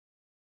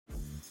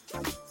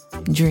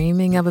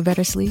Dreaming of a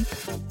better sleep?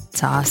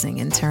 Tossing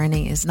and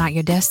turning is not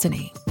your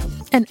destiny.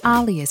 And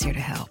Ollie is here to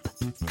help.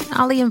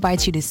 Ollie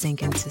invites you to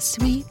sink into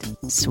sweet,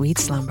 sweet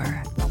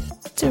slumber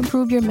to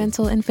improve your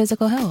mental and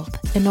physical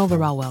health and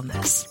overall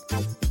wellness.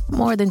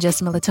 More than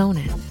just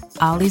melatonin,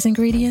 Ollie's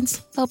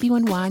ingredients help you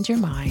unwind your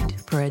mind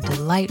for a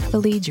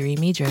delightfully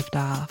dreamy drift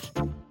off.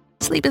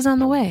 Sleep is on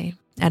the way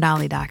at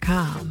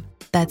Ollie.com.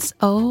 That's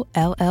OLLY.com.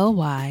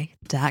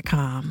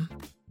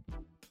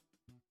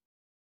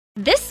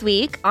 This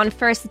week on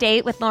First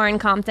Date with Lauren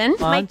Compton,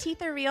 my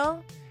teeth are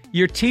real.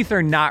 Your teeth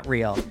are not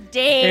real.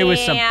 Damn. It was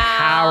some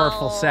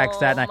powerful sex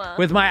that night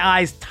with my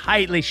eyes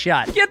tightly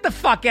shut. Get the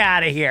fuck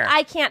out of here.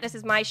 I can't. This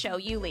is my show.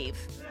 You leave.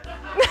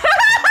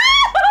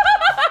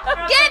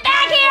 Get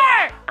back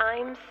here!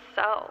 I'm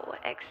so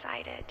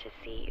excited to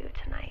see you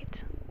tonight.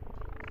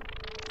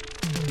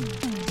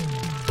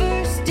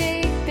 First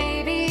date,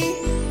 baby.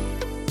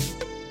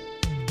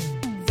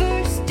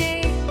 First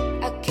date,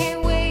 I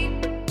can't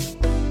wait.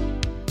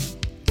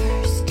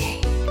 First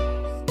date.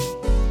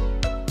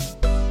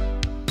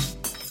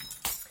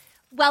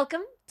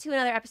 Welcome to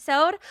another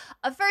episode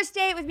of First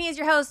Date with me as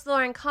your host,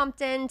 Lauren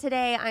Compton.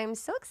 Today, I'm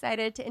so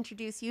excited to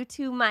introduce you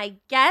to my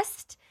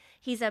guest.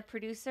 He's a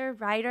producer,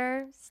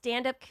 writer,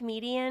 stand-up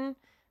comedian.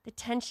 The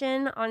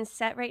tension on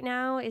set right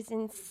now is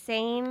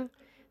insane.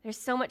 There's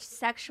so much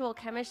sexual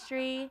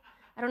chemistry.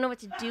 I don't know what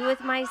to do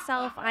with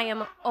myself. I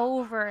am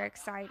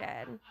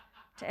overexcited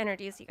to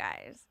introduce you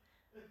guys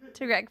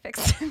to Greg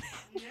Fitzsimmons.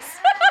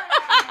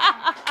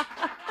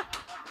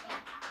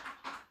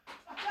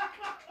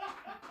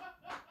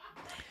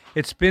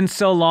 It's been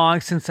so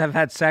long since I've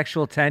had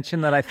sexual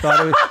tension that I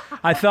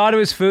thought it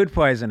was food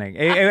poisoning.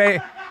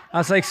 I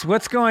was like,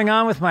 what's going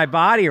on with my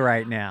body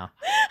right now?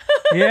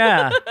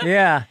 Yeah.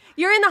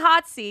 You're in the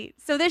hot seat.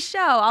 So this show,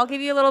 I'll give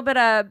you a little bit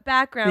of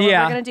background what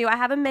we're going to do. I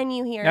have a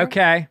menu here.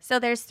 Okay. So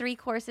there's 3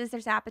 courses.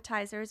 There's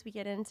appetizers. We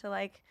get into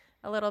like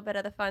a little bit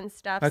of the fun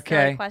stuff.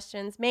 Okay. Silly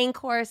questions. Main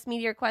course,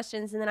 meteor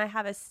questions. And then I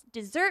have a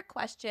dessert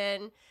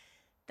question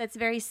that's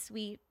very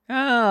sweet.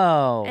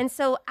 Oh. And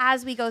so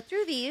as we go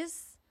through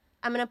these,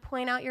 I'm going to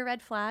point out your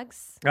red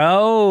flags.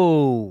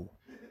 Oh.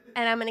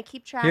 And I'm going to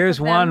keep track Here's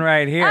of them. one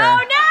right here. Oh,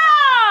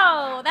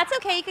 no! That's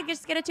okay. You could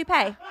just get a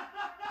toupee.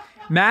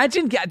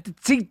 Imagine,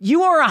 see,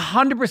 you are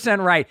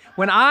 100% right.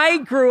 When I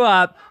grew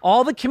up,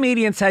 all the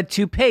comedians had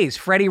toupees.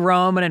 Freddie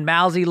Roman and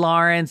Mousy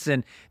Lawrence,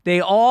 and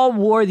they all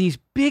wore these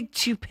big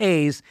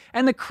toupees,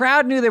 and the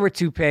crowd knew they were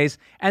toupees,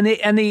 and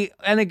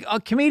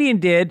the comedian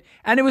did,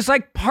 and it was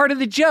like part of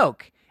the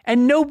joke.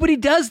 And nobody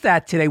does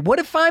that today. What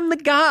if I'm the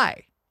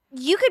guy?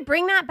 You could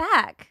bring that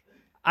back.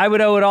 I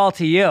would owe it all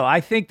to you. I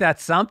think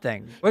that's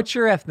something. What's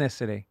your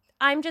ethnicity?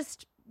 I'm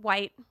just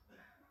white.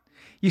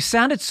 You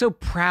sounded so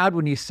proud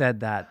when you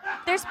said that.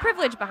 There's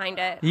privilege behind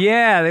it.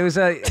 Yeah,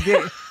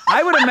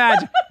 I would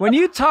imagine, when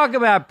you talk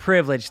about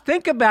privilege,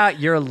 think about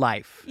your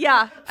life.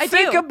 Yeah, I do.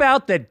 Think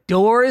about the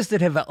doors that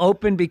have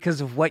opened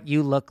because of what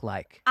you look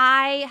like.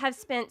 I have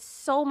spent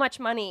so much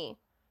money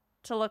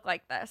to look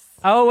like this.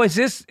 Oh, is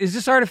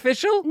this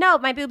artificial? No,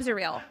 my boobs are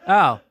real.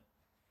 Oh.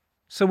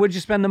 So what'd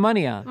you spend the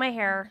money on? My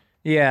hair.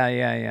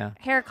 Yeah.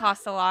 Hair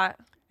costs a lot.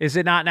 Is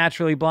it not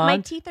naturally blonde? My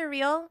teeth are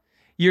real.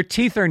 Your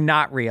teeth are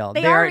not real.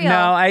 They are real.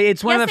 No,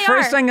 it's one Yes, of the they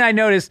first are. things I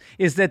noticed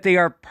is that they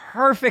are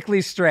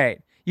perfectly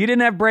straight. You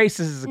didn't have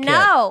braces as a kid.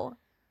 No.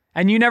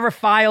 And you never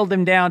filed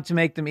them down to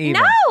make them even.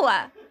 No.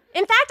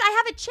 In fact,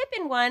 I have a chip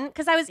in one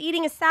because I was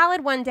eating a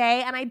salad one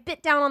day and I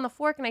bit down on the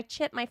fork and I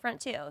chipped my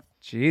front tooth.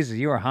 Jesus,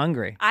 you were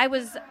hungry. I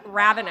was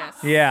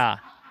ravenous. Yeah.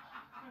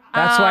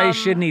 That's why you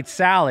shouldn't eat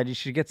salad. You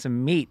should get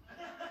some meat.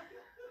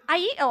 I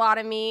eat a lot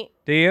of meat.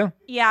 Do you?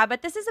 Yeah,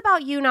 but this is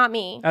about you, not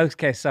me.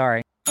 Okay,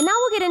 sorry. And now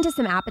we'll get into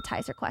some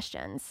appetizer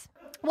questions.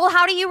 Well,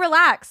 how do you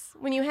relax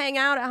when you hang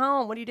out at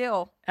home? What do you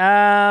do?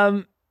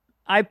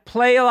 I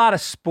play a lot of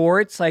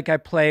sports. Like I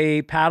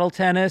play paddle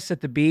tennis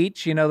at the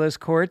beach. You know those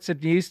courts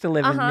that you used to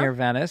live in near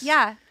Venice.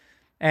 Yeah.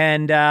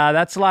 And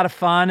that's a lot of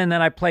fun. And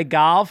then I play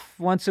golf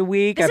once a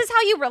week. This is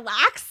how you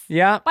relax?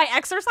 Yeah. By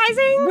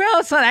exercising?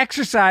 Well, it's not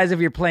exercise if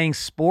you're playing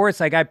sports.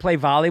 Like I play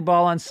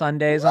volleyball on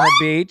Sundays on the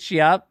beach.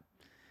 Yep.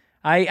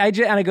 I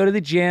go to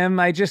the gym.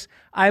 I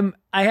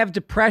have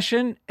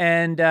depression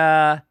and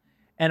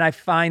I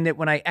find that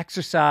when I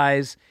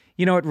exercise,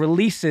 it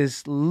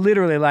releases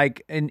literally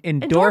like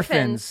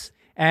endorphins.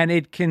 And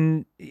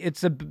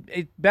it's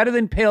better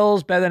than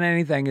pills, better than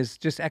anything, is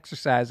just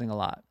exercising a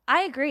lot.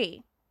 I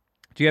agree.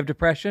 Do you have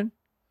depression?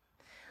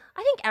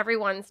 I think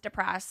everyone's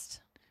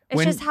depressed.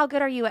 It's just how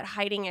good are you at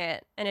hiding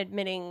it and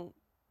admitting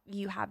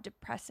you have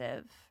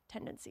depressive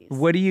tendencies?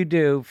 What do you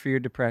do for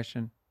your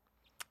depression?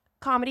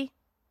 Comedy.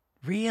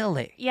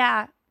 Really?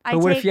 Yeah. But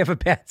what if you have a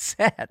bad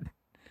set?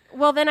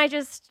 Well, then I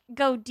just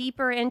go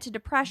deeper into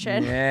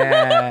depression.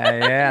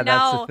 Yeah, No.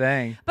 That's the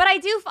thing. But I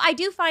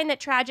do find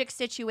that tragic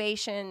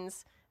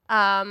situations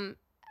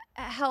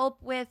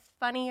help with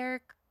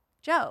funnier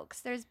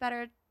jokes. There's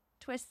better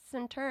twists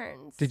and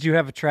turns. Did you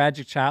have a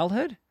tragic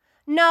childhood?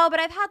 No,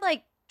 but I've had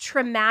like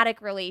traumatic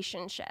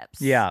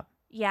relationships. Yeah.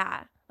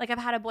 Yeah. Like I've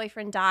had a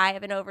boyfriend die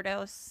of an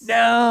overdose.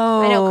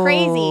 No. I know,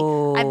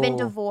 crazy. I've been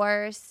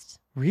divorced.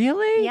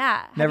 Really?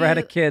 Yeah. Never had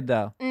a kid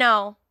though.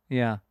 No.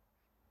 Yeah.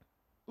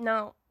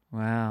 No.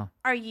 Wow.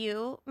 Are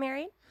you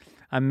married?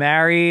 I'm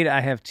married.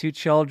 I have 2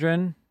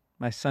 children.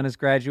 My son is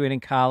graduating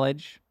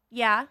college.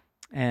 Yeah.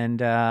 And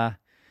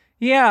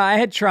yeah, I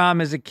had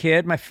trauma as a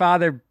kid. My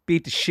father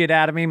beat the shit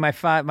out of me.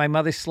 My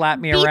mother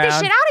slapped me Beat around. the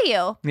shit out of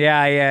you.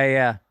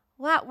 Yeah.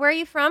 Wow. Where are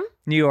you from?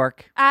 New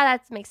York.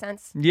 That makes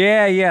sense.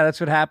 Yeah.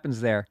 That's what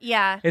happens there.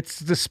 Yeah. It's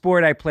the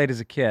sport I played as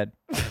a kid.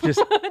 Just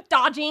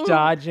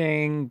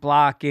Dodging.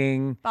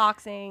 blocking.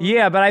 Boxing.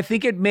 Yeah, but I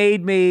think it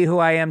made me who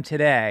I am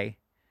today.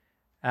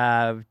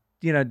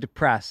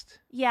 Depressed.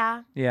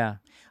 Yeah. Yeah.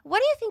 What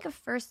do you think a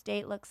first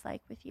date looks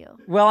like with you?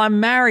 Well,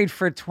 I'm married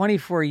for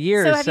 24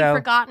 years. So have you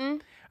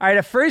forgotten? All right,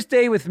 a first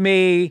date with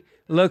me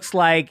looks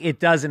like it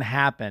doesn't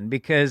happen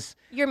because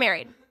You're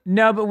married.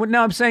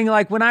 I'm saying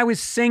like when I was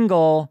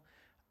single,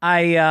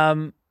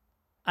 I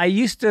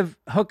used to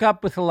hook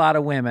up with a lot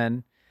of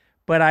women,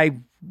 but I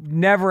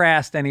never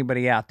asked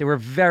anybody out. There were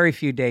very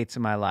few dates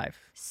in my life.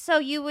 So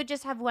you would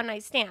just have one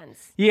night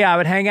stands. Yeah, I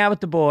would hang out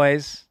with the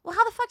boys. Well,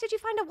 how the fuck did you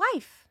find a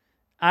wife?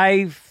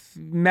 I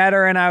met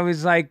her and I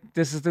was like,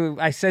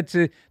 I said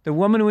to the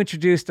woman who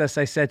introduced us,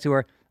 I said to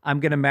her, I'm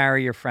going to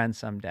marry your friend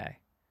someday.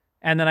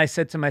 And then I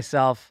said to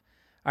myself,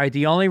 all right,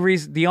 the only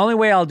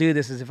way I'll do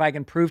this is if I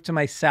can prove to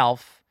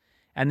myself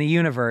and the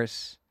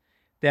universe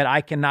that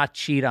I cannot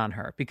cheat on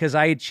her, because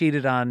I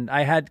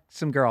had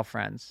some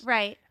girlfriends.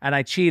 Right. And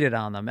I cheated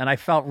on them and I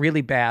felt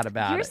really bad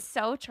about You're it.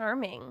 so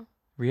charming.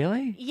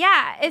 Really?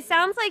 Yeah, it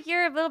sounds like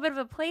you're a little bit of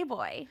a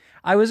playboy.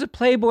 I was a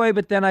playboy,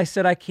 but then I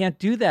said I can't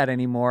do that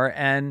anymore.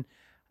 And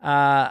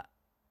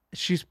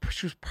she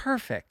was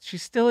perfect. She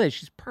still is.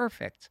 She's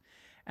perfect.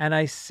 And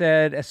I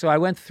said, so I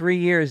went 3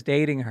 years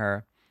dating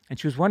her, and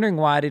she was wondering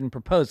why I didn't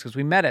propose because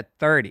we met at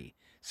 30.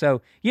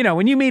 So,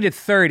 when you meet at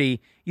 30,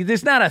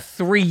 there's not a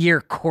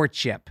 3-year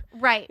courtship.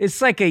 Right.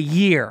 It's like a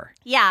year.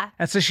 Yeah.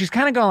 And so she's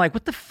kind of going like,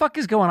 what the fuck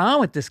is going on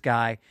with this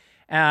guy?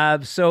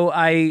 So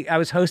I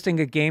was hosting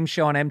a game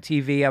show on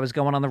MTV. I was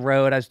going on the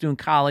road. I was doing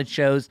college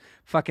shows.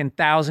 Fucking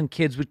 1,000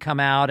 kids would come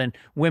out and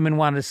women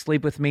wanted to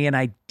sleep with me and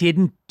I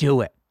didn't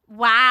do it.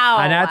 Wow.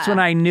 And that's when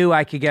I knew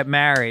I could get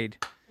married.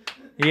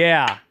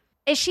 Yeah.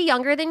 Is she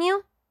younger than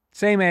you?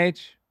 Same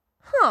age.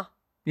 Huh.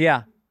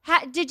 Yeah.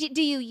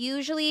 Do you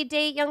usually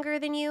date younger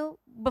than you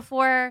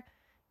before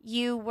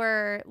you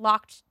were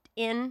locked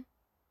in?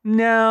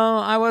 No,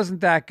 I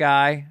wasn't that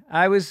guy.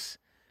 I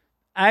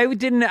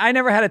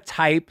never had a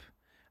type.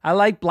 I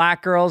like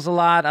black girls a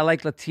lot. I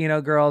like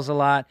Latino girls a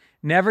lot.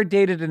 Never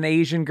dated an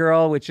Asian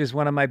girl, which is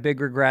one of my big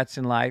regrets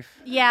in life.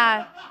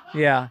 Yeah.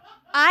 Yeah.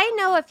 I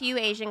know a few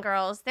Asian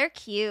girls. They're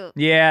cute.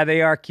 Yeah,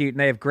 they are cute and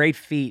they have great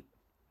feet.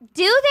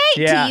 Do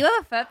they? Yeah. Do you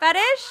have a foot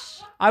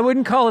fetish? I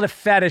wouldn't call it a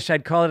fetish.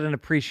 I'd call it an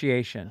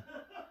appreciation.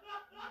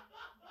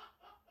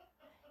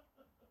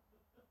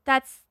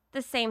 That's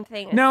the same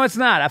thing. No, it's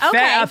not.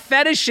 A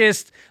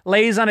fetishist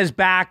lays on his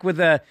back with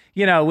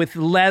with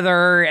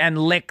leather and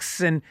licks,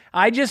 and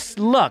I just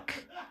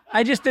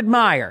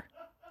admire.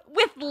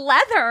 With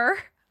leather?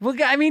 Well,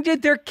 I mean,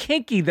 dude, they're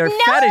kinky. They're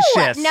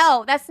fetishists.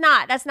 No, that's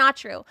not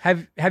true.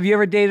 Have you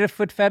ever dated a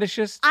foot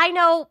fetishist? I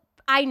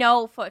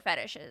know foot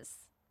fetishes.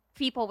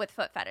 People with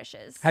foot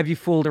fetishes. Have you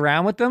fooled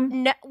around with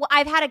them? No, well,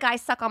 I've had a guy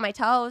suck on my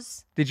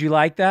toes. Did you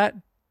like that?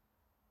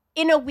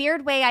 In a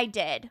weird way, I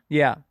did.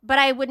 Yeah. But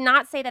I would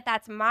not say that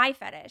that's my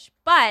fetish.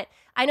 But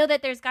I know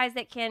that there's guys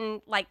that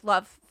can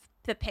love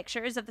the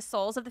pictures of the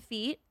soles of the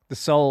feet. The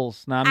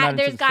soles. No, I'm not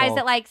into There's the guys soles.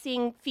 that like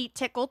seeing feet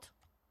tickled.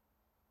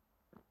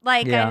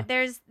 Yeah.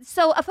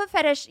 So a foot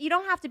fetish, you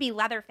don't have to be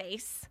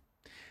Leatherface.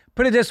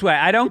 Put it this way.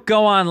 I don't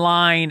go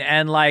online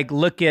and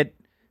look at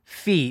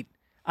feet.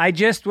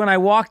 When I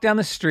walk down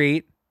the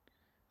street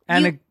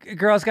and a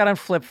girl's got on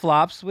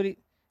flip-flops,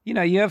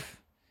 you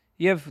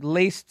have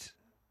laced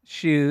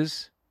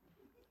shoes.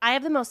 I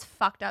have the most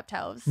fucked up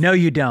toes. No,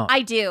 you don't.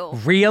 I do.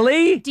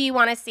 Really? Do you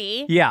want to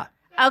see? Yeah.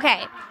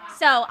 Okay.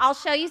 So I'll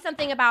show you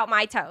something about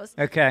my toes.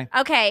 Okay.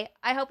 Okay.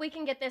 I hope we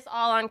can get this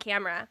all on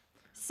camera.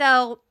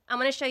 So I'm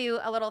going to show you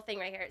a little thing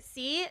right here.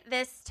 See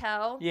this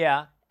toe?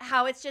 Yeah.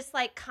 How it's just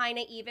kind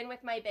of even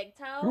with my big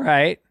toe?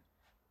 Right.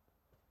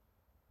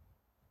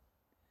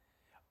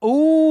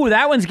 Ooh,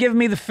 that one's giving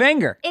me the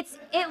finger. It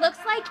looks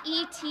like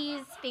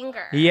E.T.'s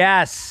finger.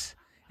 Yes.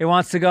 It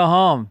wants to go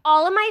home.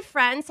 All of my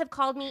friends have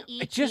called me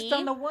E.T. Just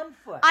on the one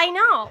foot. I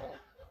know.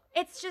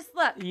 It's just,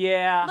 look.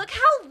 Yeah. Look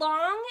how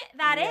long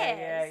that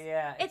is.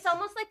 Yeah. It's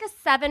almost like a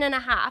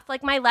 7.5.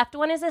 Like my left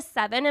one is a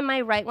 7 and my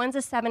right one's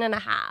a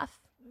 7.5.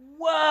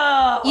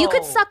 Whoa. You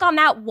could suck on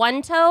that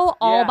one toe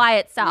all by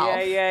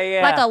itself. Yeah.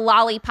 Like a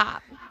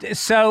lollipop.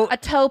 So. A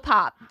toe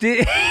pop.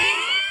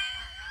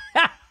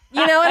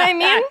 You know what I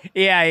mean?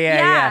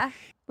 Yeah.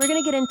 We're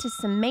going to get into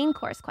some main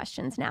course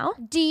questions now.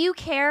 Do you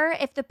care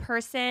if the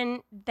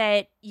person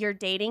that you're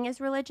dating is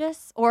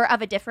religious or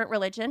of a different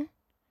religion?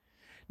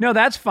 No,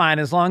 that's fine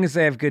as long as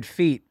they have good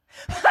feet.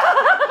 That's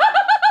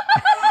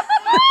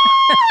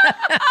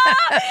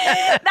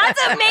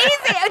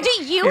amazing.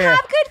 Do you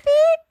have good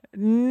feet?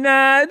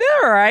 Nah,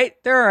 they're all right.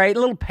 They're all right. A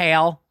little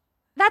pale.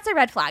 That's a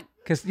red flag.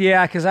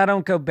 Because I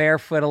don't go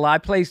barefoot a lot. I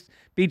play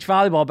beach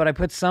volleyball, but I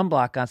put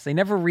sunblock on, so they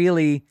never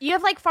really... You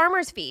have like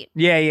farmer's feet.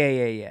 Yeah.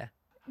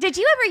 Did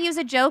you ever use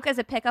a joke as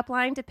a pickup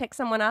line to pick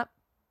someone up?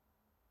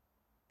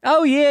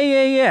 Oh,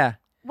 yeah.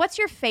 What's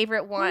your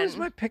favorite one? What was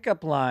my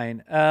pickup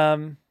line?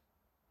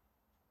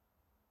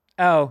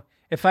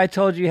 If I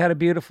told you you had a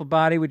beautiful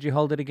body, would you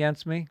hold it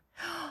against me?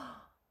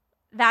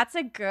 That's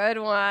a good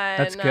one.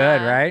 That's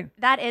good, right?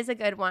 That is a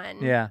good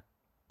one. Yeah.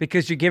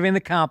 Because you're giving the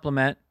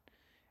compliment,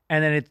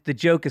 and then the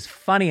joke is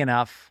funny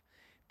enough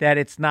that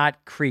it's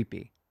not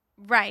creepy.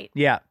 Right.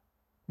 Yeah.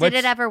 Did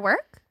it ever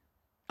work?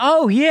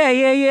 Oh,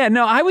 yeah.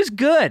 No, I was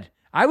good.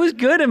 I was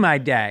good in my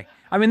day.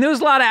 I mean, there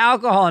was a lot of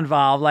alcohol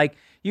involved. Like,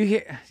 you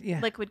hear...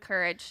 Yeah. Liquid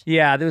courage.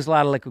 Yeah, there was a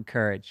lot of liquid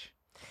courage.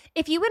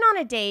 If you went on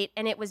a date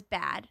and it was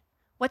bad,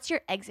 what's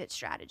your exit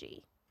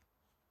strategy?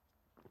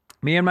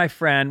 Me and my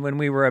friend, when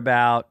we were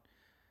about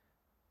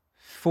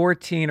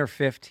 14 or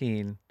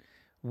 15,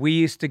 we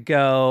used to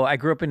go... I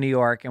grew up in New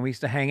York, and we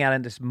used to hang out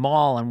in this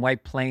mall in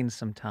White Plains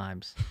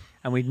sometimes,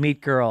 and we'd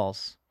meet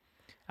girls.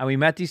 And we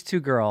met these two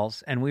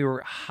girls, and we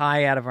were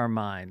high out of our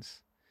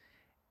minds.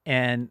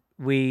 And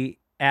we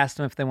asked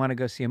them if they want to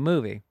go see a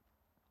movie.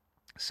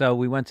 So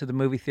we went to the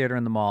movie theater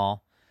in the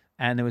mall,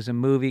 and there was a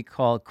movie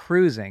called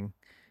Cruising,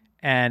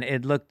 and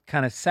it looked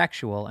kind of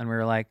sexual, and we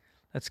were like,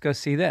 let's go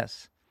see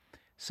this.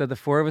 So the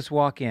four of us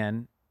walk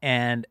in,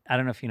 and I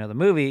don't know if you know the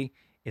movie,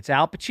 it's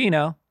Al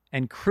Pacino,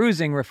 and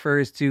cruising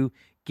refers to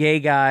gay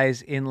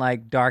guys in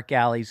like dark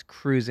alleys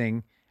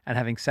cruising and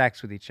having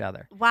sex with each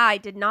other. Wow, I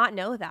did not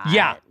know that.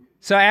 Yeah.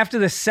 So after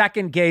the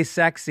second gay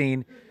sex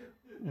scene,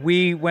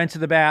 we went to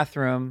the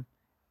bathroom,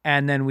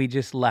 and then we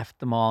just left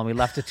the mall, and we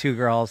left the two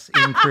girls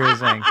in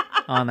cruising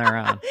on their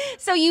own.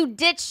 So you'll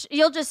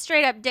just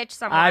straight up ditch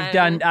someone.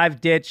 I've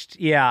ditched.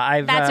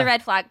 Yeah, That's a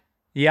red flag.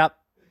 Yep.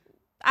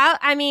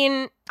 I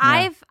mean,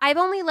 yeah. I've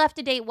only left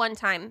a date one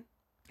time.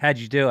 How'd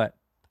you do it?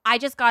 I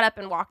just got up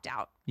and walked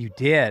out. You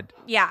did?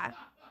 Yeah.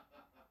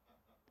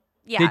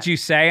 Did you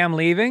say I'm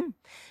leaving?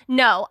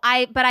 No,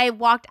 but I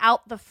walked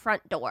out the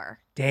front door.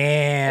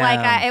 Damn.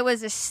 Like it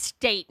was a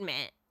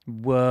statement.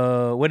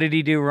 Whoa. What did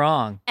he do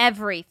wrong?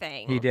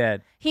 Everything. He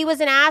did. He was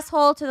an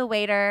asshole to the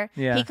waiter.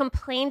 Yeah. He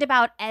complained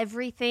about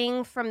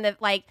everything from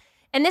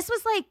and this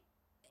was like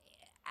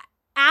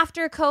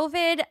after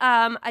COVID,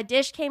 a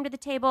dish came to the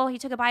table. He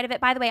took a bite of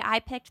it. By the way, I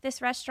picked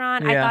this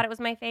restaurant. Yeah. I thought it was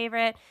my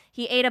favorite.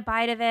 He ate a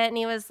bite of it and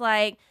he was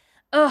like,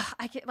 ugh,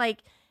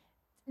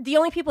 the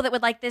only people that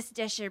would like this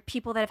dish are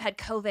people that have had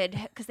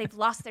COVID because they've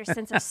lost their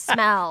sense of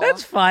smell.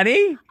 That's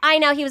funny. I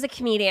know. He was a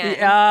comedian.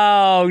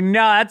 Oh, no.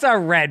 That's a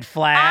red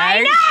flag.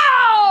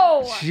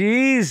 I know.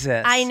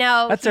 Jesus. I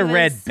know. That's a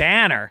red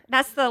banner.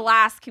 That's the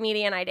last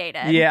comedian I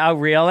dated. Yeah. Oh,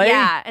 really?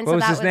 Yeah. And what so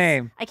was that his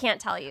name? I can't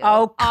tell you.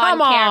 Oh,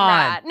 come on.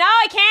 Camera. No,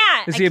 I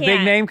can't. Is he a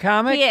big name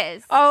comic? He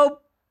is. Oh.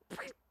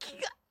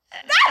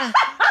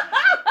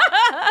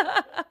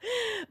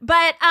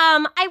 But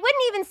I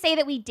wouldn't even say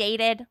that we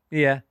dated.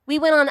 Yeah. We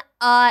went on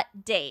a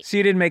date. So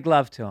you didn't make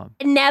love to him?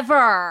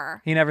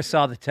 Never. He never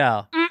saw the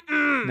toe?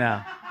 Mm-mm.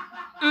 No.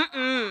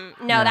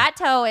 Mm-mm. No, that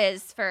toe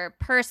is for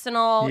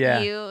personal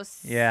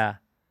use. Yeah.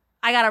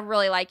 I gotta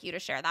really like you to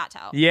share that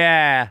toe.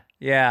 Yeah.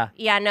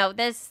 Yeah, no,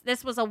 this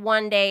was a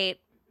one date.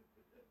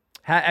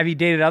 Have you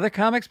dated other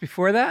comics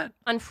before that?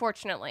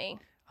 Unfortunately.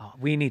 Oh,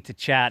 we need to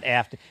chat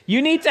after.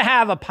 You need to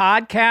have a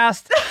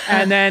podcast,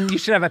 and then you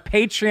should have a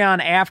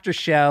Patreon after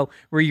show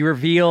where you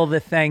reveal the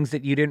things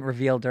that you didn't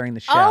reveal during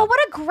the show. Oh, what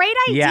a great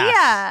idea.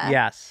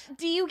 Yes.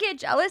 Do you get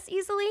jealous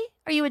easily?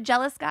 Are you a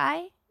jealous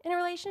guy in a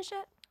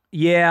relationship?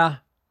 Yeah.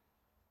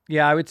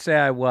 Yeah, I would say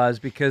I was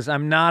because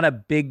I'm not a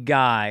big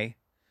guy,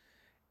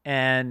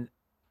 and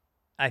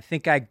I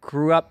think I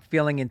grew up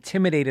feeling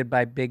intimidated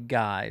by big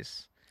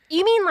guys.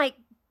 You mean like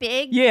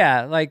big?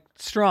 Yeah, like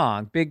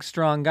big,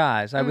 strong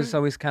guys. I was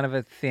always kind of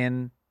a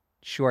thin,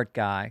 short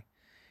guy.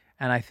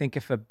 And I think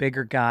if a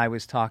bigger guy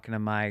was talking to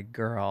my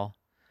girl,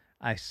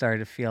 I started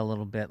to feel a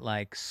little bit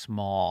like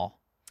small.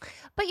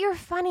 But you're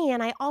funny,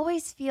 and I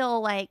always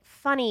feel like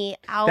funny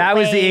outweighs... That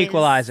was the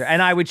equalizer.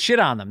 And I would shit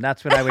on them.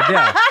 That's what I would do.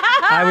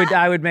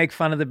 I would make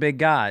fun of the big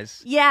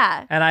guys.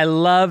 Yeah. And I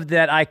loved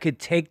that I could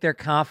take their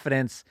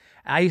confidence.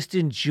 I used to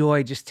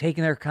enjoy just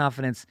taking their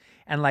confidence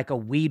and like a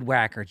weed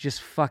whacker,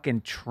 just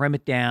fucking trim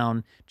it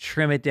down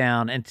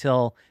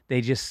until they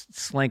just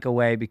slink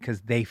away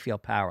because they feel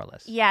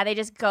powerless. Yeah, they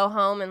just go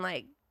home and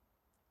like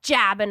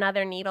jab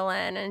another needle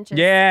in and just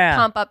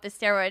pump up the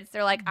steroids.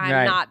 They're like,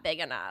 I'm not big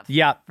enough.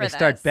 Yep. They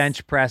start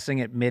bench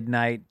pressing at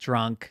midnight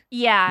drunk.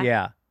 Yeah.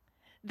 Yeah.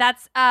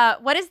 That's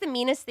what is the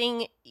meanest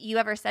thing you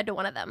ever said to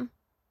one of them?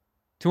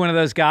 To one of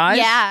those guys?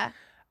 Yeah.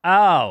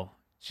 Oh,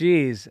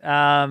 geez.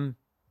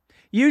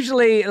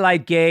 Usually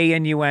like gay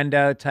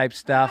innuendo type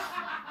stuff.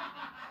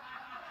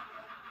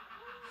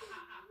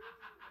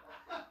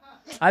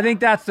 I think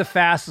that's the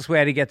fastest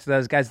way to get to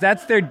those guys.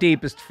 That's their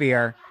deepest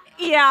fear.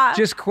 Yeah.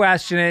 Just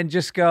question it and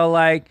just go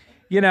like,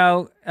 those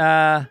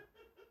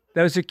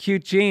are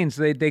cute jeans.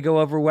 They go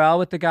over well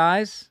with the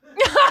guys.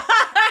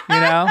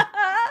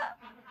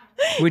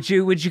 Would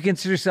you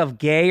consider yourself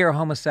gay or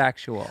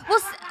homosexual? Well,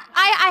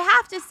 I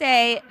have to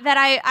say that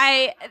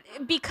I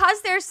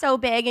because they're so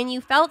big and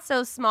you felt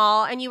so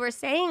small and you were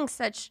saying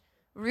such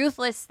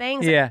ruthless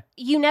things. Yeah.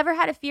 You never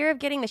had a fear of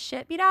getting the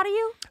shit beat out of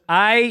you?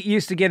 I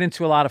used to get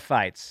into a lot of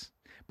fights,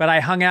 but I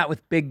hung out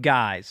with big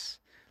guys.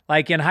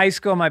 Like in high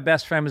school, my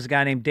best friend was a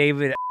guy named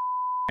David,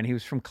 and he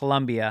was from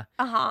Colombia.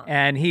 Uh-huh.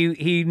 And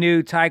he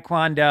knew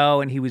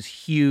Taekwondo, and he was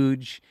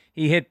huge.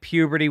 He hit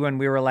puberty when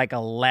we were like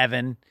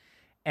 11.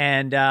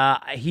 And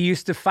he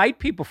used to fight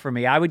people for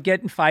me. I would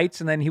get in fights,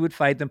 and then he would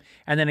fight them.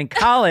 And then in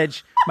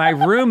college, my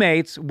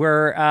roommates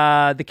were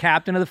the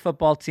captain of the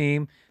football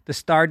team, the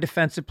star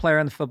defensive player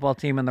on the football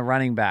team, and the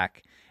running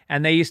back.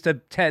 And they used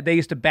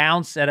to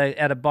bounce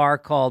at a bar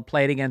called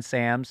Play It Again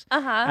Sam's.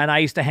 Uh-huh. And I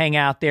used to hang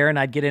out there, and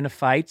I'd get into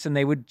fights, and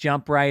they would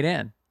jump right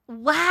in.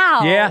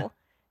 Wow. Yeah.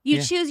 You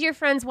Yeah. choose your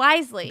friends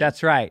wisely.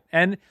 That's right.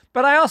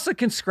 But I also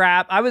can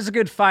scrap. I was a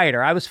good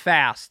fighter. I was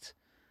fast.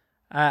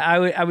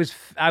 I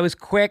was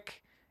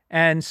quick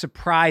and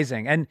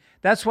surprising. And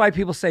that's why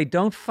people say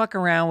don't fuck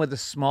around with a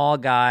small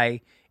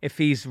guy. If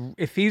he's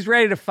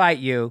ready to fight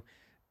you,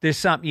 there's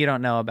something you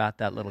don't know about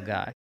that little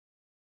guy.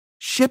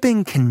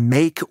 Shipping can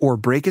make or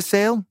break a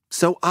sale,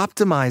 so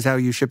optimize how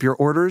you ship your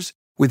orders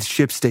with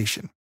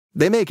ShipStation.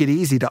 They make it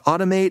easy to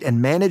automate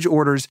and manage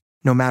orders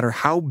no matter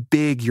how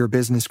big your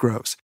business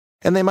grows.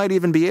 And they might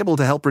even be able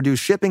to help reduce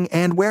shipping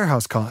and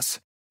warehouse costs.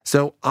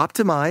 So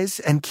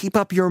optimize and keep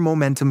up your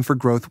momentum for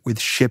growth with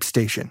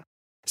ShipStation.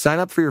 Sign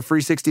up for your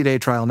free 60-day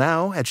trial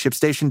now at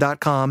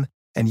ShipStation.com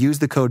and use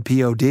the code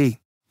POD.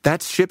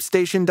 That's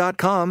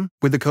ShipStation.com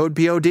with the code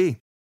POD.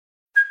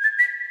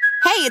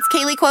 Hey, it's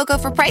Kaylee Cuoco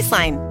for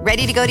Priceline.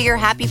 Ready to go to your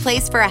happy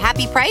place for a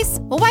happy price?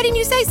 Well, why didn't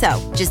you say so?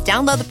 Just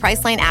download the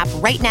Priceline app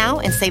right now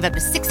and save up to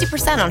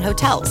 60% on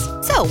hotels.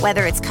 So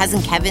whether it's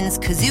Cousin Kevin's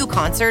Kazoo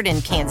Concert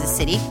in Kansas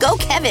City, go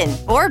Kevin,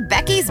 or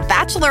Becky's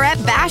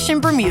Bachelorette Bash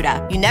in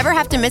Bermuda, you never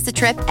have to miss a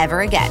trip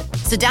ever again.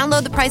 So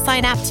download the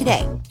Priceline app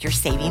today. Your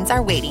savings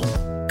are waiting.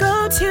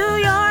 Go to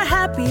your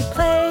happy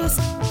place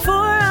for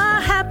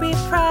a happy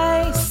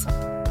price.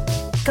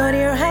 Go to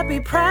your happy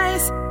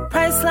price,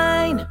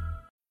 Priceline.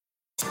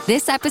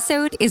 This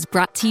episode is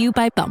brought to you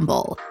by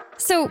Bumble.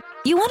 So,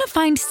 you want to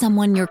find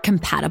someone you're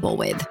compatible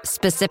with,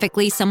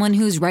 specifically someone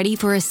who's ready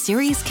for a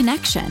serious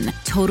connection,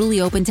 totally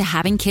open to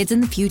having kids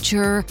in the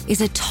future, is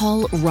a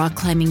tall,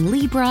 rock-climbing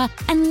Libra,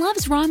 and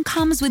loves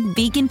rom-coms with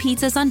vegan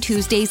pizzas on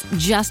Tuesdays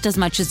just as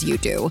much as you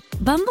do.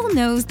 Bumble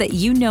knows that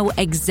you know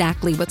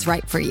exactly what's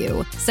right for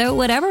you. So,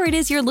 whatever it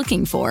is you're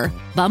looking for,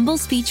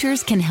 Bumble's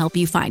features can help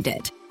you find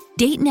it.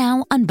 Date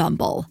now on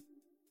Bumble.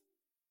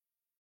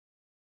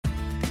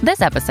 This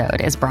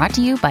episode is brought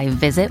to you by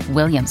Visit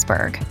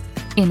Williamsburg.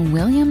 In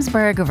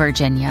Williamsburg,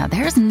 Virginia,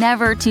 there's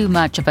never too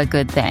much of a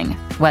good thing.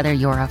 Whether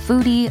you're a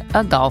foodie,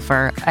 a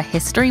golfer, a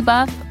history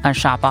buff, a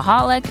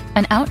shopaholic,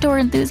 an outdoor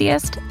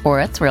enthusiast, or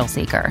a thrill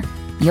seeker,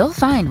 you'll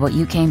find what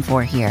you came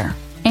for here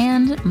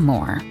and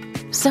more.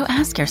 So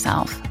ask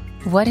yourself,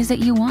 what is it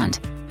you want?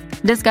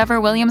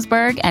 Discover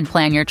Williamsburg and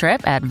plan your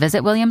trip at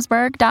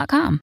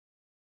visitwilliamsburg.com.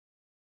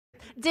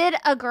 Did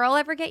a girl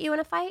ever get you in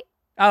a fight?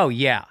 Oh,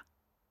 yeah.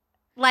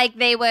 Like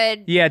they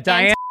would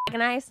Diane,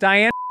 antagonize?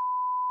 Diane,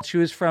 she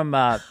was from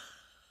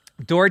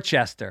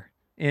Dorchester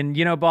in,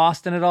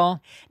 Boston at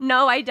all?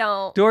 No, I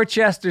don't.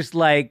 Dorchester's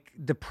like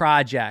the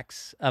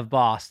projects of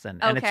Boston.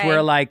 And it's Okay.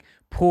 where like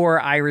poor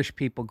Irish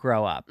people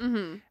grow up.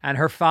 Mm-hmm. And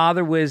her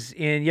father was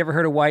you ever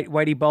heard of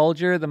Whitey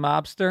Bulger, the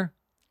mobster?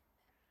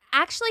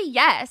 Actually,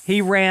 yes.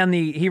 He ran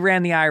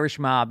the Irish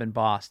mob in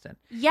Boston.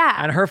 Yeah.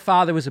 And her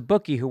father was a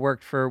bookie who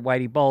worked for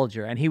Whitey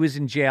Bulger, and he was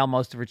in jail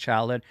most of her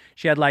childhood.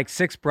 She had like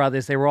 6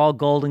 brothers. They were all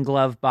Golden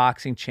Glove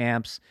boxing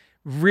champs.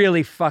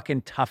 Really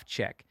fucking tough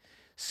chick.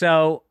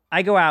 So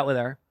I go out with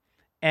her,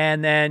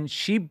 and then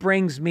she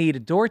brings me to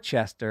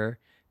Dorchester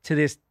to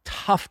this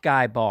tough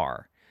guy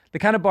bar. The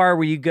kind of bar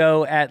where you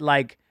go at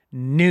like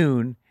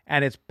noon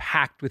and it's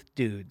packed with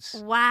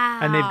dudes. Wow.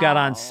 And they've got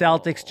on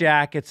Celtics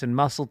jackets and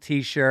muscle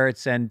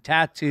t-shirts and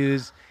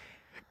tattoos.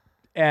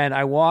 And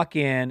I walk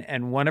in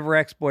and one of her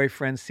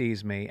ex-boyfriends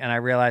sees me and I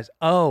realize,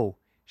 oh,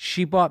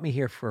 she brought me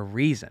here for a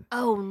reason.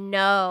 Oh,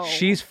 no.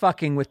 She's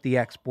fucking with the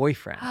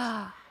ex-boyfriend.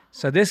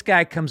 So this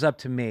guy comes up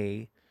to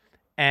me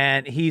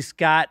and he's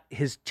got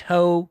his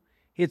toe,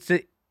 it's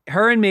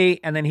her and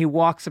me, and then he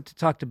walks up to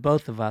talk to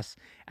both of us.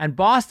 And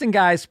Boston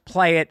guys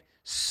play it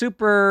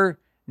super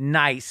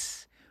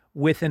nice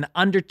with an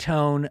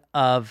undertone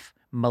of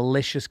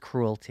malicious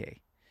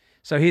cruelty.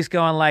 So he's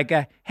going like,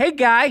 hey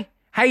guy,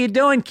 how you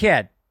doing,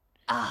 kid?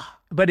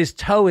 But his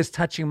toe is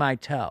touching my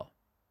toe.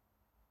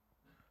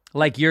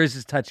 Like yours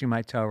is touching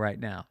my toe right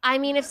now. I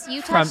mean, if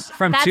you touch,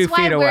 from that's 2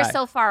 why feet we're away.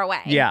 so far away.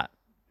 Yeah.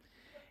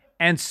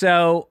 And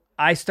so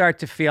I start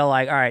to feel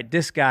like, all right,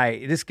 this guy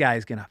is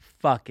going to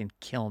fucking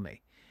kill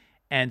me.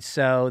 And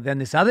so then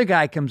this other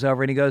guy comes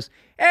over and he goes,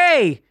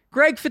 hey,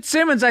 Greg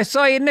Fitzsimmons, I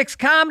saw you at Nick's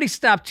Comedy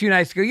Stop 2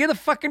 nights ago. You're the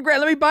fucking great.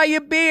 Let me buy you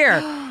a beer.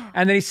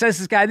 And then he says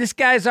to this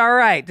guy's all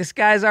right. This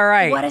guy's all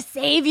right. What a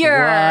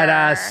savior. What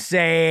a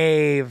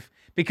save.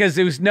 because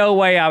there was no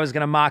way I was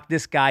going to mock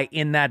this guy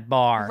in that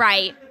bar.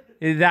 Right.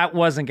 That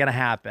wasn't going to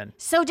happen.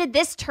 So did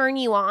this turn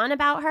you on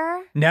about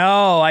her?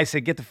 No, I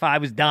said, I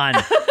was done.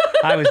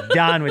 I was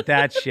done with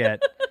that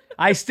shit.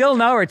 I still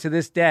know her to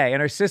this day,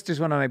 and her sister's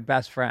one of my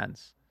best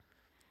friends.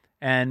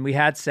 And we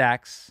had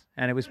sex,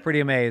 and it was pretty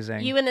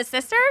amazing. You and the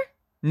sister?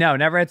 No,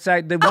 never had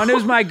sex. The one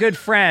who's my good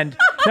friend.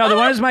 No, the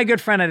one who's my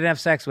good friend I didn't have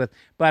sex with.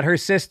 But her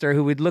sister,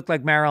 who would look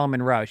like Marilyn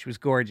Monroe, she was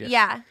gorgeous.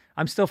 Yeah.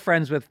 I'm still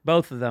friends with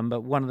both of them,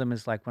 but one of them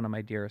is like one of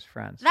my dearest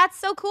friends. That's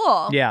so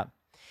cool. Yeah.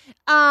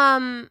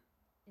 How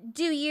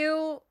do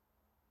you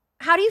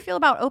feel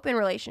about open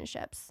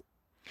relationships?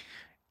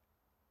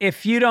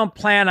 If you don't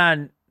plan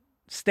on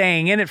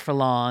staying in it for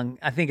long,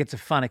 I think it's a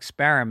fun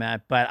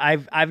experiment, but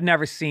I've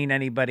never seen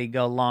anybody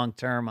go long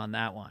term on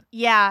that one.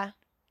 Yeah.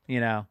 You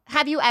know.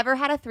 Have you ever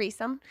had a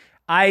threesome?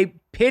 I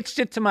pitched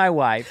it to my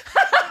wife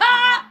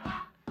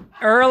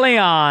early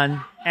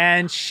on,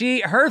 and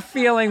her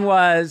feeling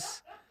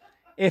was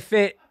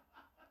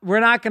we're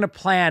not going to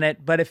plan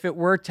it, but if it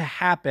were to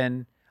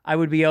happen, I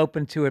would be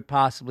open to it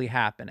possibly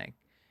happening.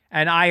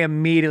 And I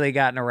immediately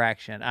got an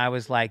erection. I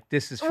was like,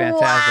 this is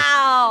fantastic.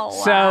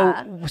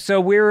 Wow.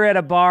 So we were at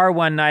a bar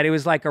one night. It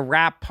was like a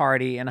rap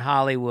party in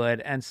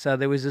Hollywood. And so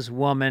there was this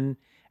woman,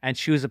 and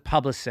she was a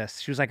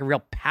publicist. She was like a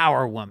real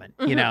power woman,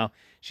 you know.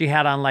 She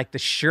had on like the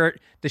short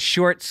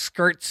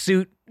skirt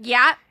suit.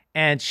 Yeah.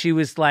 And she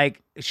was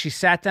like, she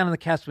sat down on the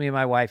couch with me and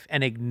my wife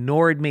and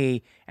ignored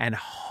me and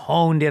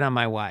honed in on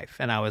my wife.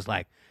 And I was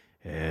like,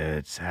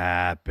 it's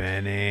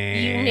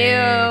happening. You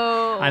knew.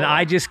 And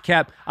I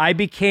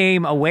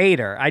became a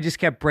waiter. I just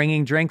kept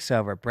bringing drinks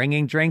over.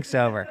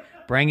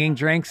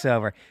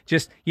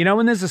 Just, you know,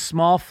 when there's a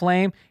small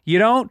flame, you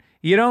don't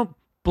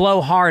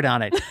blow hard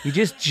on it. You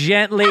just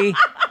gently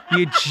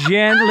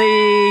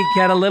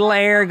get a little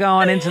air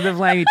going into the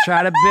flame. You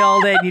try to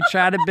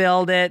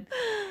build it.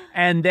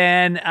 And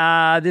then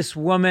this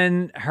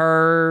woman,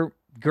 her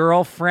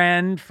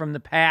girlfriend from the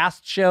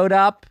past showed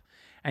up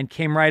and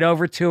came right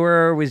over to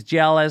her, was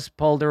jealous,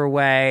 pulled her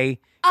away,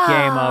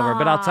 game over.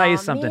 But I'll tell you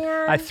something.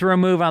 Man. I threw a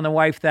move on the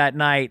wife that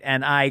night,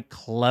 and I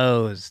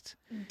closed.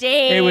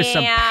 Damn. It was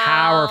some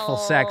powerful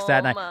sex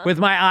that night with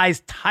my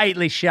eyes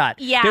tightly shut.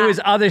 Yeah. There was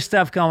other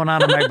stuff going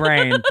on in my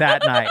brain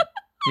that night.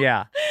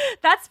 Yeah.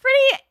 That's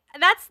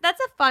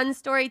a fun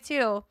story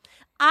too.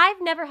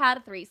 I've never had a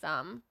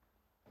threesome.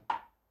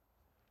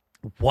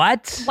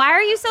 What? Why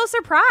are you so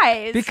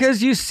surprised?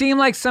 Because you seem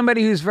like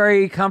somebody who's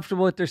very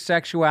comfortable with their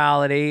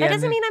sexuality. That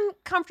doesn't mean I'm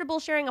comfortable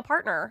sharing a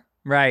partner.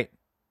 Right.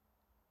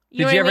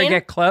 You Did you ever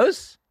get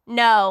close?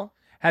 No.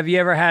 Have you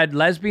ever had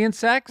lesbian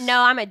sex?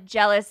 No, I'm a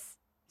jealous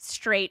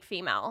straight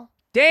female.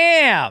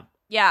 Damn.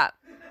 Yeah.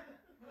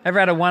 Ever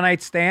had a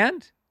one-night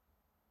stand?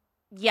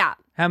 Yeah.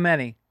 How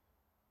many?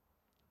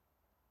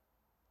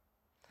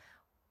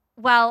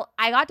 Well,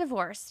 I got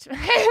divorced.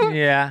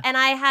 Yeah. And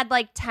I had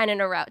like 10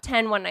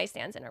 one-night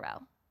stands in a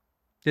row.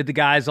 Did the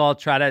guys all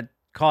try to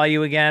call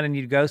you again and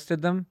you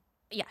ghosted them?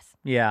 Yes.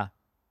 Yeah.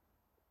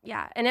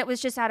 Yeah. And it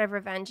was just out of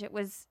revenge. It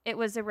was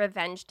a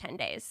revenge 10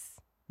 days.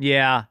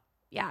 Yeah.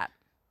 Yeah.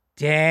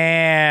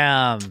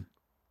 Damn.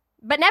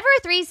 But never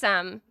a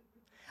threesome.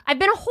 I've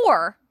been a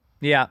whore,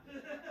 Yeah.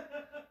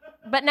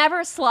 but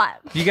never a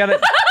slut. You got to.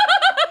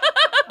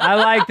 I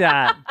like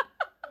that.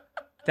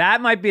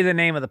 That might be the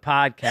name of the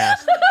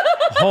podcast.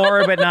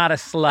 Whore, but not a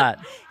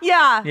slut.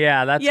 Yeah.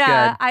 Yeah, that's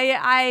good.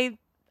 I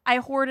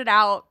hoarded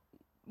out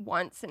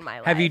once in my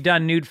life. Have you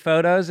done nude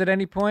photos at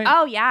any point?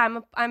 Oh yeah,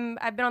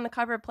 I've been on the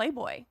cover of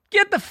Playboy.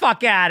 Get the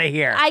fuck out of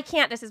here. I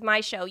can't. This is my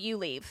show. You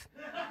leave.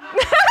 I'm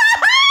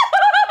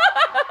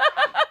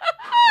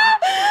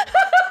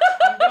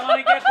going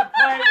to get the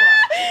Playboy.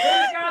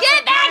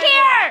 Get back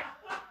here!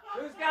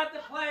 Who's got the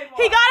Playboy?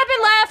 He got up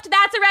and left.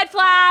 That's a red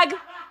flag.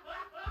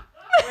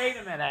 Wait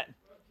a minute.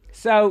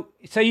 So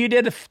you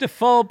did the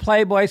full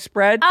Playboy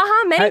spread?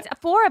 Many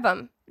 4 of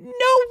them. No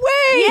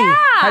way. Yeah.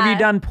 Have you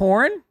done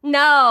porn?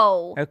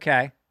 No.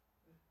 Okay.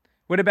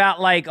 What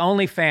about like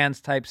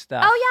OnlyFans type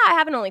stuff? Oh yeah, I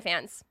have an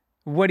OnlyFans.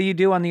 What do you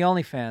do on the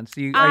OnlyFans?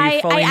 Are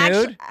you fully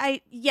nude?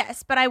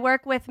 Yes, but I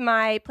work with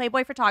my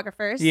Playboy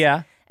photographers.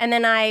 Yeah. And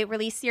then I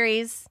release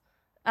series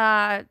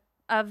of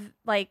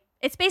like,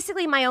 it's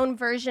basically my own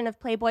version of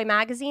Playboy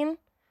magazine,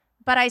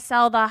 but I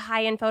sell the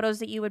high-end photos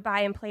that you would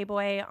buy in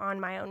Playboy on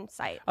my own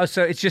site. Oh,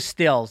 so it's just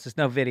stills. There's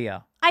no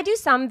video. I do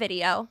some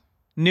video.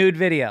 Nude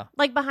video.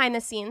 Like behind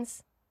the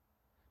scenes.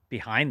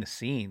 Behind the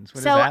scenes? What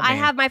does So that mean? I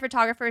have my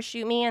photographers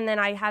shoot me, and then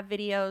I have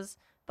videos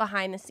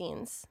behind the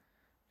scenes.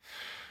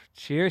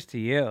 Cheers to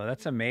you.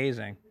 That's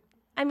amazing.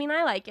 I mean,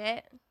 I like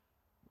it.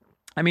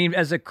 I mean,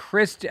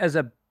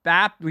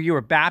 you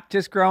were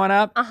Baptist growing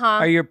up? Uh-huh.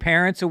 Are your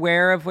parents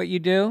aware of what you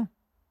do?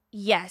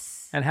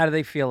 Yes. And how do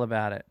they feel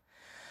about it?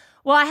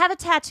 Well, I have a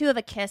tattoo of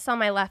a kiss on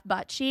my left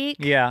butt cheek.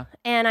 Yeah.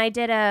 And I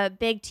did a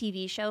big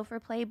TV show for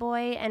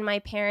Playboy, and my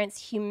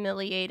parents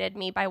humiliated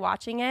me by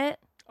watching it.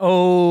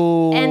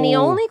 Oh. And the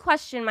only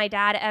question my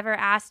dad ever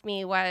asked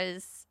me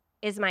was,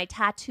 is my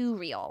tattoo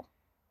real?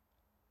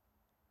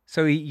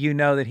 So you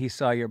know that he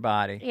saw your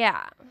body.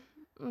 Yeah.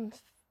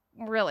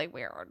 really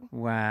weird.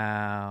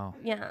 Wow.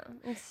 Yeah.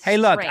 It's Hey,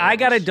 look, I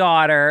got a strange.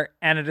 daughter,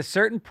 and at a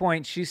certain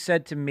point, she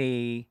said to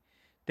me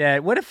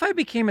that, what if I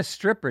became a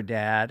stripper,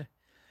 Dad?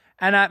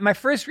 And my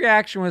first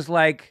reaction was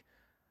like,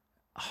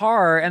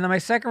 horror. And then my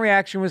second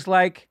reaction was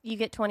like, You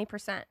get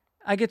 20%.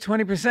 I get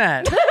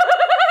 20%.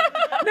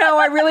 No,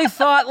 I really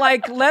thought,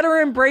 like, let her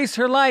embrace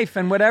her life,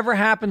 and whatever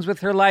happens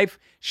with her life,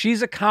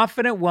 she's a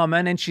confident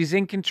woman and she's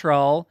in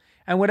control,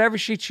 and whatever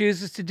she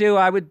chooses to do,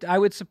 I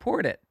would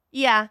support it.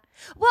 Yeah.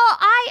 Well,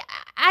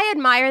 I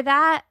admire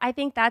that. I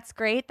think that's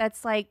great.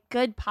 That's like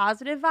good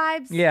positive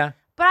vibes. Yeah.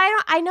 But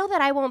I know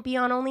that I won't be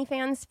on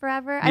OnlyFans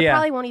forever. I Yeah.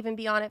 probably won't even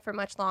be on it for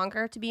much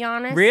longer, to be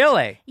honest.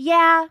 Really?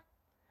 Yeah.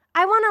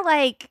 I want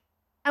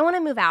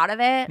to move out of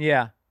it.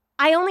 Yeah.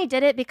 I only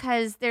did it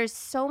because there's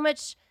so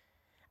much.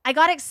 I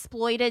got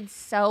exploited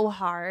so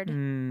hard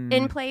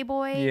in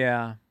Playboy.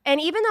 Yeah. And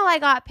even though I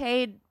got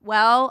paid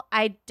well,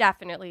 I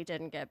definitely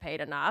didn't get paid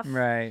enough.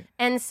 Right.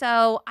 And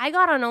so I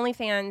got on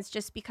OnlyFans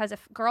just because a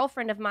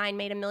girlfriend of mine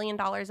made $1 million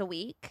a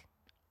week.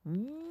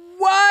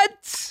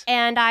 What?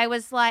 And I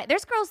was like,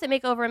 there's girls that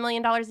make over $1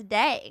 million a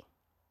day.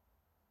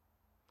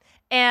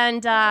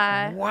 And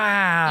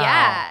Wow.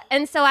 yeah.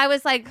 And so I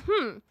was like,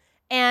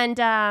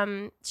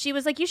 And she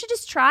was like, you should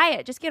just try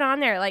it. Just get on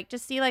there. Like,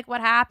 just see like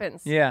what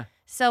happens. Yeah.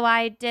 So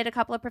I did a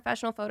couple of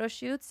professional photo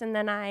shoots, and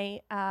then I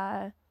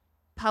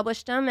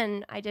published them,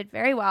 and I did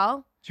very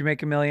well. Did you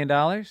make $1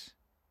 million?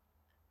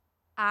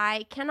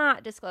 I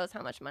cannot disclose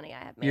how much money I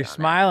have made. You're on it.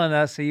 smiling at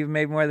us, so you've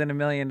made more than $1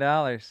 million.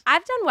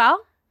 I've done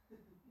well,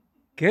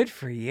 Good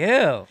for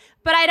you.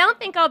 but I don't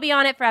think I'll be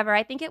on it forever.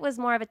 I think it was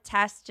more of a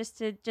test just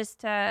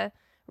to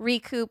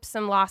recoup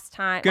some lost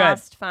time, Good.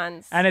 lost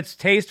funds. And it's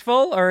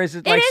tasteful, or is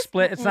it like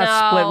split? It's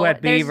not split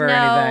wet there's beaver or no,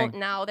 anything.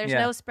 No, there's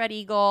Yeah. no spread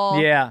eagle.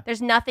 Yeah.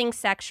 There's nothing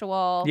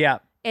sexual. Yeah.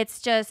 It's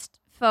just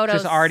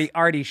photos. Just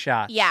arty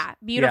shots. Yeah,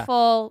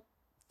 beautiful,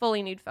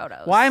 fully nude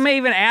photos. Why am I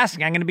even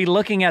asking? I'm going to be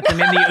looking at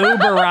them in the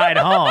Uber ride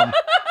home,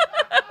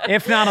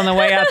 if not on the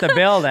way out the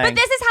building. But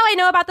this is how I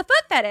know about the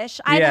foot fetish.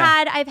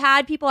 I've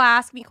had people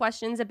ask me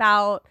questions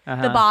about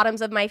the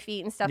bottoms of my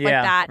feet and stuff like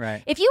that.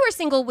 Right. If you were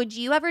single, would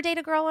you ever date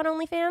a girl on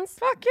OnlyFans?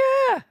 Fuck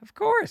yeah, of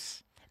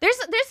course. There's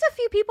a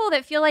few people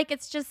that feel like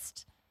it's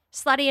just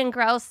slutty and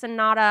gross and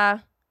not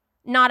a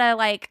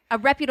like a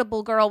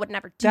reputable girl would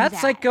never do that.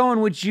 That's like going,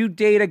 would you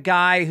date a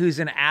guy who's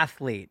an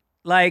athlete?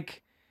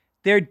 Like,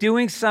 they're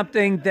doing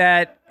something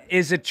that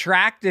is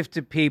attractive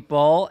to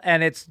people,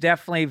 and it's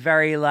definitely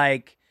very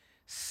like,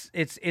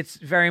 it's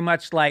very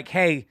much like,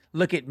 hey,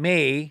 look at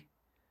me.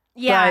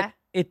 Yeah. But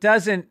it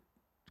doesn't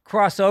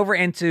cross over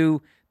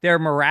into their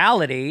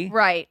morality.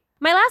 Right.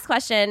 My last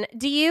question,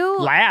 do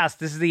you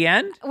This is the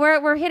end?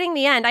 We're hitting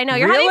the end. I know.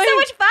 You're having so Really?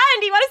 much fun.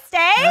 Do you want to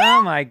stay?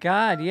 Oh my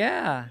God,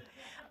 yeah.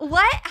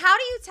 How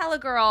do you tell a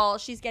girl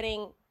she's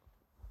getting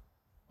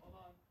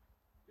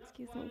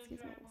Excuse me.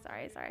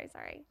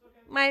 Sorry.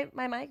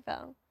 My mic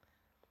fell.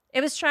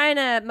 It was trying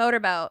to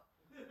motorboat.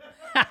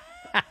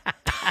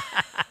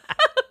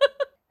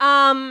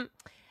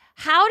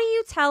 How do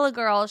you tell a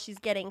girl she's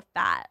getting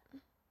fat?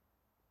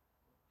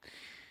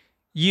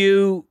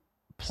 You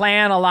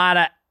plan a lot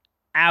of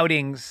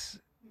outings,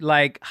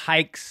 like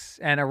hikes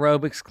and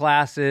aerobics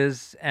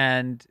classes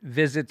and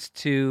visits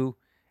to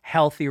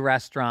healthy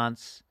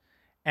restaurants,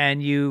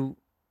 and you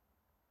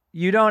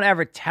don't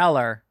ever tell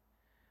her,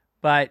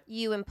 but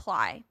You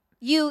imply.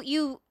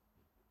 You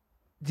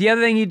the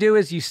other thing you do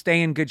is you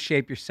stay in good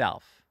shape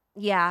yourself.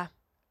 yeah.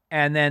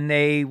 And then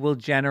they will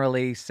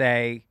generally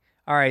say,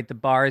 all right, the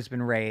bar has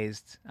been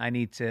raised. I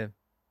need to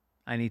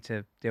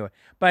do it.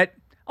 But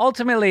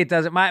ultimately it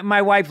doesn't.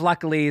 My wife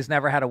luckily has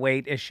never had a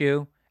weight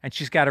issue, and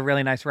she's got a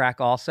really nice rack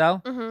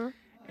also. Mm-hmm.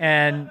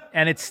 And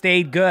it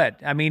stayed good.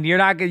 I mean,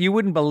 you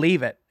wouldn't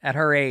believe it at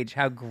her age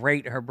how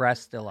great her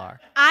breasts still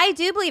are. I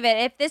do believe it.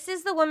 If this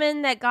is the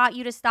woman that got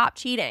you to stop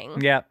cheating,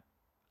 Yep.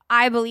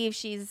 I believe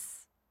she's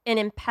in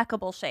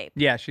impeccable shape.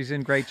 Yeah, she's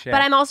in great shape.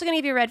 But I'm also going to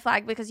give you a red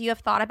flag because you have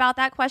thought about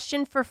that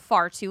question for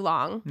far too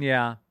long.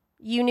 Yeah.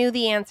 You knew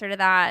the answer to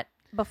that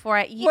before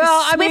I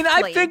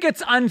I think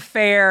it's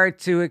unfair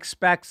to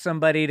expect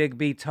somebody to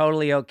be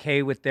totally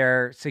okay with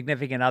their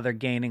significant other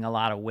gaining a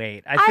lot of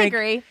weight. I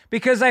agree.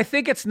 Because I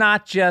think it's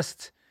not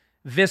just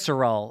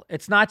visceral.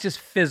 It's not just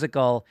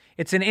physical.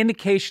 It's an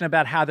indication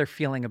about how they're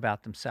feeling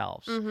about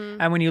themselves.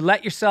 Mm-hmm. And when you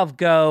let yourself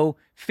go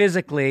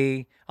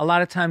physically, a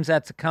lot of times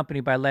that's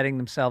accompanied by letting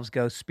themselves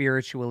go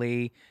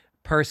spiritually,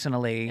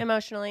 personally.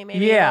 Emotionally,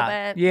 maybe a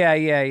little bit. Yeah.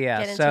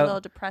 Get into a little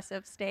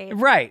depressive state.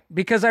 Right,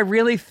 because I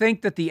really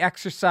think that the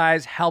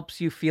exercise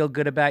helps you feel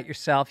good about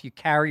yourself. You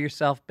carry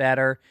yourself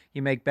better.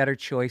 You make better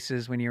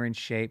choices when you're in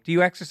shape. Do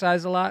you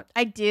exercise a lot?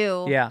 I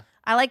do. Yeah.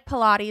 I like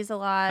Pilates a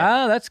lot.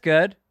 Oh, that's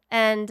good.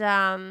 And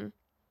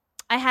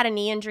I had a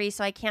knee injury,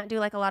 so I can't do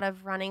like a lot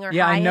of running or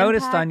Yeah, high I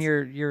noticed impact. on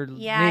your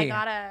Yeah, knee.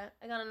 I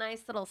got a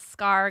nice little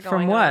scar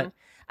going From what? on.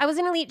 I was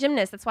an elite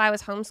gymnast. That's why I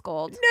was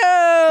homeschooled.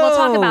 No! We'll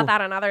talk about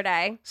that another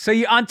day. So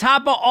you, on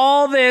top of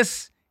all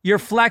this, you're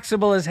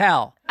flexible as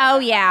hell. Oh,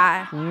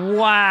 yeah.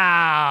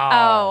 Wow.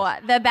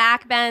 Oh, the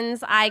back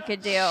bends I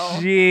could do.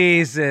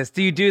 Jesus.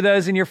 Do you do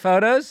those in your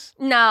photos?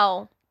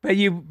 No. But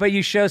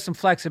you show some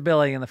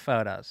flexibility in the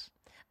photos.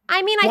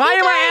 I mean, Why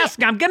am I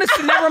asking? I'm going to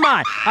see, never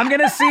mind. I'm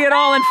going to see it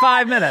all in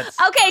 5 minutes.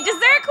 Okay,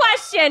 dessert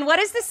question. What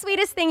is the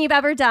sweetest thing you've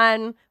ever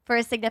done for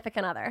a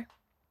significant other?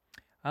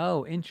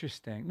 Oh,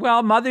 interesting.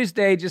 Well, Mother's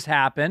Day just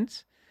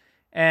happened.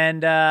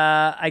 And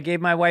I gave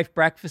my wife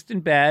breakfast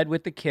in bed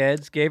with the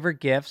kids, gave her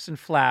gifts and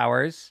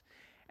flowers.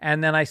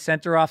 And then I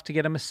sent her off to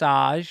get a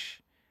massage.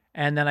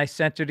 And then I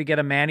sent her to get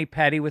a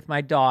mani-pedi with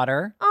my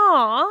daughter.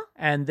 Aw.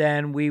 And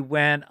then we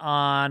went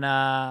on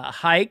a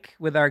hike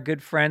with our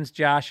good friends,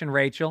 Josh and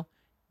Rachel.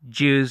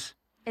 Jews.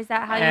 Is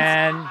that how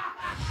you...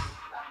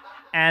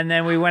 And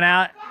then we went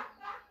out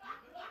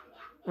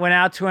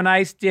to a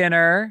nice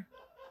dinner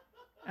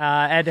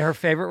at her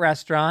favorite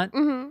restaurant.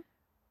 Mm-hmm.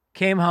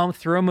 Came home,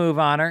 threw a move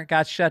on her,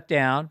 got shut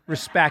down,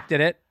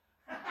 respected it.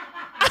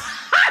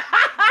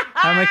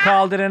 And we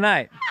called it a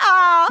night.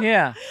 Aw.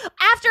 Yeah.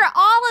 After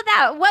all of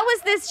that, what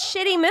was this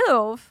shitty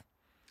move?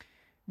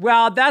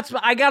 Well,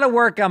 I got to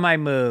work on my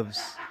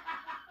moves.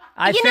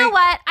 You know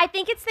what? I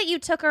think it's that you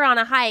took her on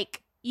a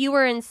hike. You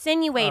were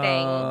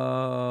insinuating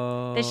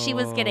that she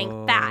was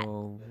getting fat.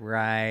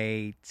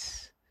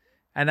 Right.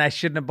 And I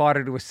shouldn't have brought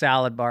her to a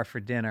salad bar for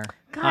dinner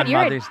God, on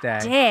you're Mother's a Day.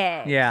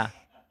 dick. Yeah.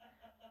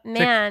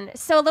 Man,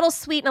 so a little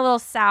sweet and a little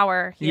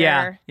sour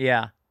here.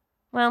 Yeah.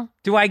 Well,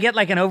 do I get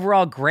like an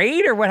overall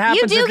grade or what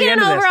happens at the you end do get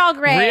an of this? overall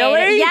grade.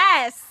 Really?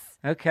 Yes.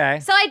 Okay.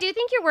 So I do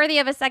think you're worthy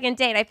of a second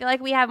date. I feel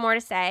like we have more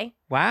to say.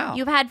 Wow.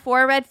 You've had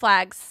 4 red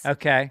flags.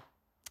 Okay.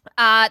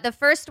 The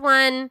first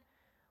one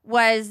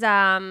was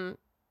the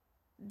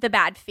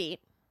bad feet.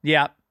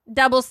 Yeah.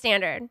 Double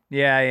standard.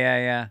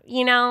 Yeah.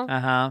 You know?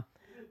 Uh-huh.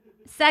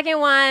 Second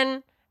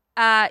one,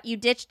 you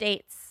ditch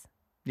dates.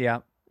 Yeah.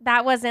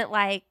 That wasn't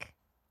like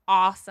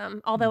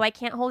awesome. Although I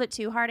can't hold it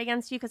too hard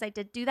against you because I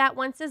did do that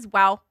once as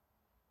well.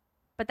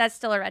 But that's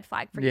still a red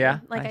flag for you.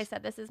 Like I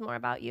said, this is more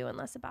about you and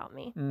less about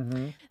me.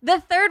 Mm-hmm.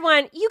 The third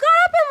one, you got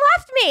up and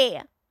left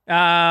me.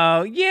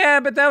 Oh, yeah,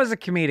 but that was a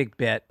comedic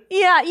bit.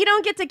 Yeah, you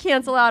don't get to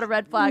cancel out a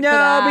red flag for No,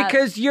 that.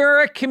 because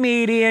you're a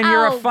comedian.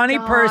 You're a funny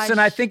person.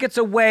 I think it's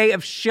a way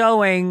of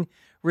showing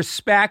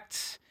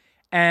respect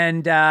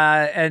and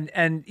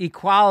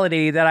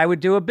equality that I would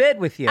do a bit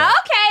with you.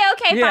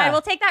 Okay, Yeah. fine.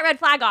 We'll take that red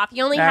flag off.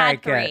 You only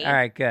had 3. All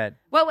right, good.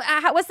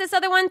 What's this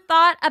other one?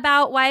 Thought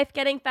about wife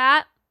getting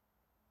fat?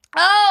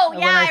 Oh,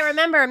 yeah, I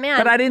remember, man.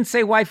 But I didn't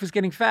say wife was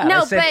getting fat.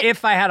 No, I said but-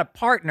 if I had a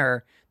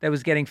partner that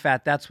was getting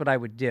fat, that's what I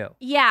would do.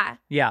 Yeah.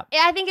 Yeah.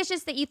 I think it's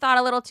just that you thought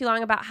a little too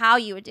long about how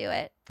you would do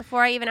it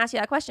before I even asked you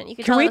that question. You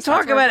could Can tell we those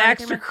thoughts talk were about going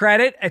extra through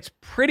credit? It's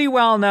pretty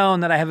well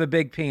known that I have a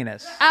big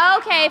penis.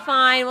 Okay,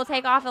 fine. We'll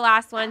take off the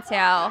last one,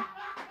 too.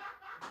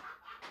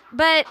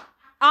 But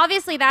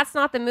obviously that's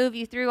not the move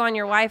you threw on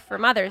your wife for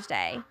Mother's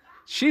Day.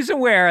 She's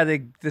aware of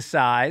the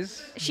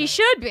size. She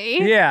should be.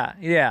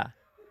 Yeah.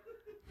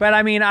 But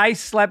I mean, I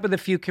slept with a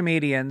few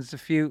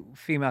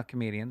female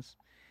comedians,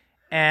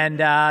 and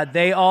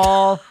they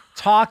all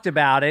talked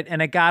about it,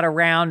 and it got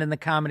around in the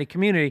comedy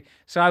community.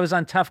 So I was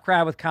on Tough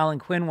Crowd with Colin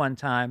Quinn one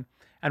time,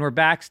 and we're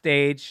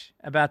backstage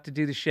about to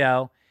do the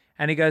show,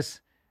 and he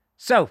goes,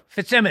 "So,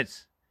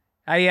 Fitzsimmons,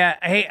 I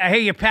hear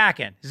you're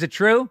packing. Is it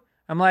true?"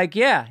 I'm like,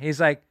 "Yeah."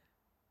 He's like,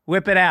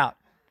 "Whip it out."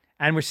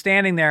 And we're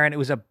standing there, and it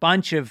was a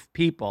bunch of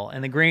people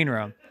in the green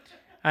room,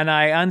 and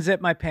I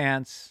unzipped my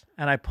pants,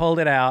 and I pulled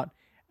it out,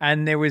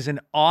 and there was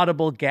an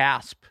audible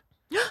gasp.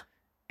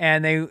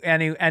 And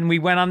we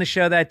went on the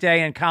show that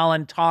day, and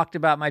Colin talked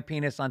about my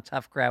penis on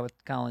Tough Crowd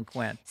with Colin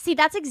Quinn. See,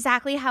 that's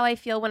exactly how I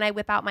feel when I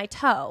whip out my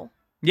toe.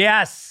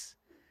 Yes.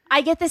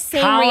 I get the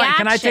same Colin, reaction.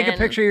 can I take a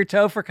picture of your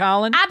toe for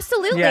Colin?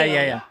 Absolutely.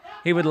 Yeah.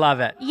 He would love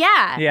it.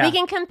 Yeah. Yeah. We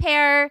can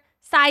compare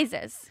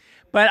sizes.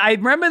 But I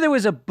remember there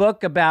was a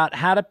book about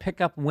how to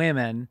pick up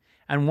women,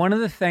 and one of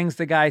the things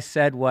the guy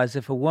said was,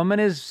 if a woman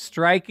is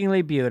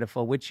strikingly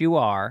beautiful, which you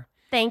are,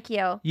 Thank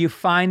you. you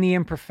find the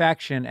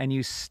imperfection and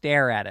you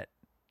stare at it.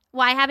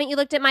 Why haven't you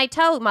looked at my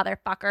toe,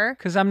 motherfucker?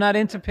 Because I'm not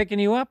into picking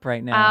you up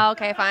right now. Oh,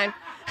 okay, fine.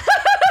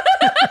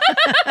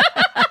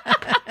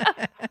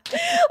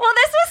 Well,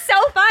 this was so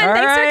fun. All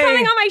Thanks right. for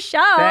coming on my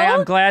show. Hey,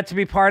 I'm glad to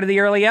be part of the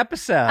early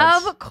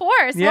episodes. Of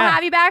course. Yeah. We'll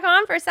have you back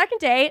on for a second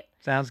date.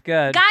 Sounds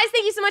good. Guys,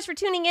 thank you so much for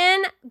tuning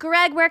in.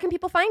 Greg, where can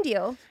people find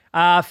you?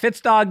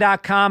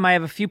 Fitzdog.com. I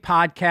have a few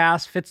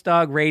podcasts,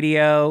 Fitzdog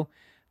Radio,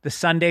 The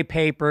Sunday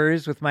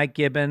Papers with Mike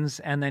Gibbons,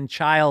 and then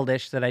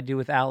Childish that I do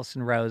with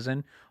Allison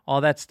Rosen.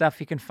 All that stuff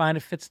you can find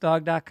at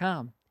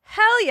Fitzdog.com.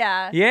 Hell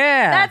yeah.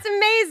 Yeah. That's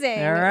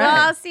amazing. All right.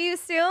 Well, I'll see you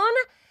soon,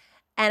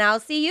 and I'll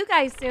see you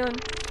guys soon.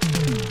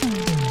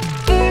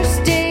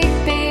 First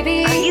date,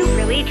 baby. Are you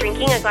really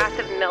drinking a glass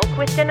of milk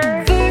with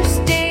dinner?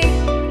 First date.